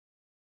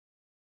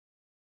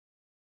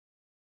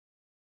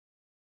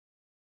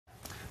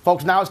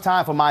Folks, now it's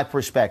time for my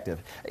perspective.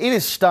 It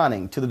is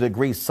stunning to the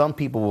degree some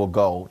people will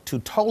go to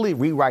totally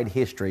rewrite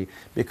history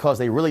because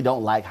they really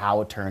don't like how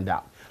it turned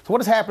out. So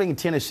what is happening in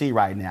Tennessee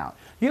right now?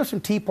 You have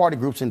some Tea Party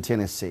groups in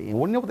Tennessee, and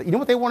you know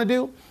what they want to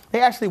do? They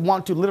actually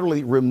want to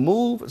literally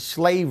remove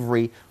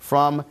slavery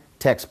from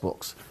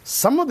textbooks.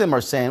 Some of them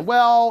are saying,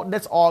 well,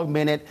 let's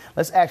augment it.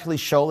 Let's actually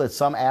show that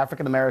some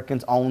African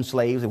Americans owned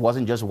slaves. It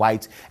wasn't just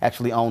whites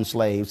actually owned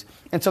slaves.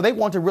 And so they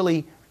want to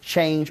really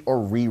change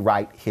or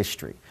rewrite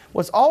history.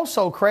 What's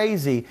also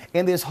crazy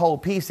in this whole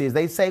piece is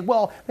they say,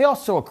 well, they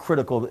also are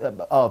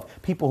critical of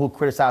people who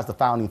criticize the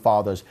founding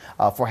fathers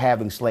for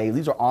having slaves.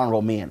 These are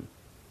honorable men.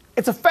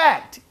 It's a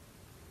fact.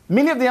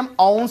 Many of them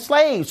own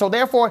slaves. So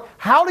therefore,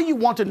 how do you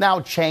want to now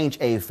change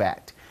a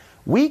fact?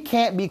 We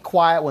can't be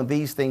quiet when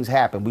these things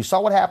happen. We saw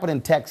what happened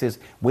in Texas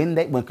when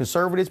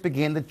conservatives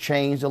began to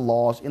change the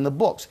laws in the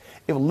books.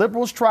 If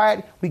liberals try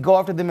it, we go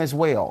after them as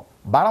well.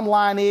 Bottom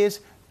line is,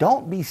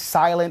 don't be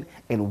silent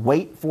and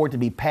wait for it to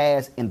be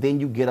passed and then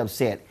you get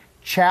upset.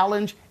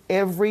 Challenge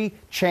every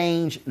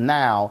change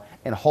now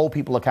and hold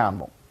people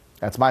accountable.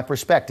 That's my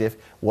perspective.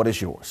 What is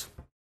yours?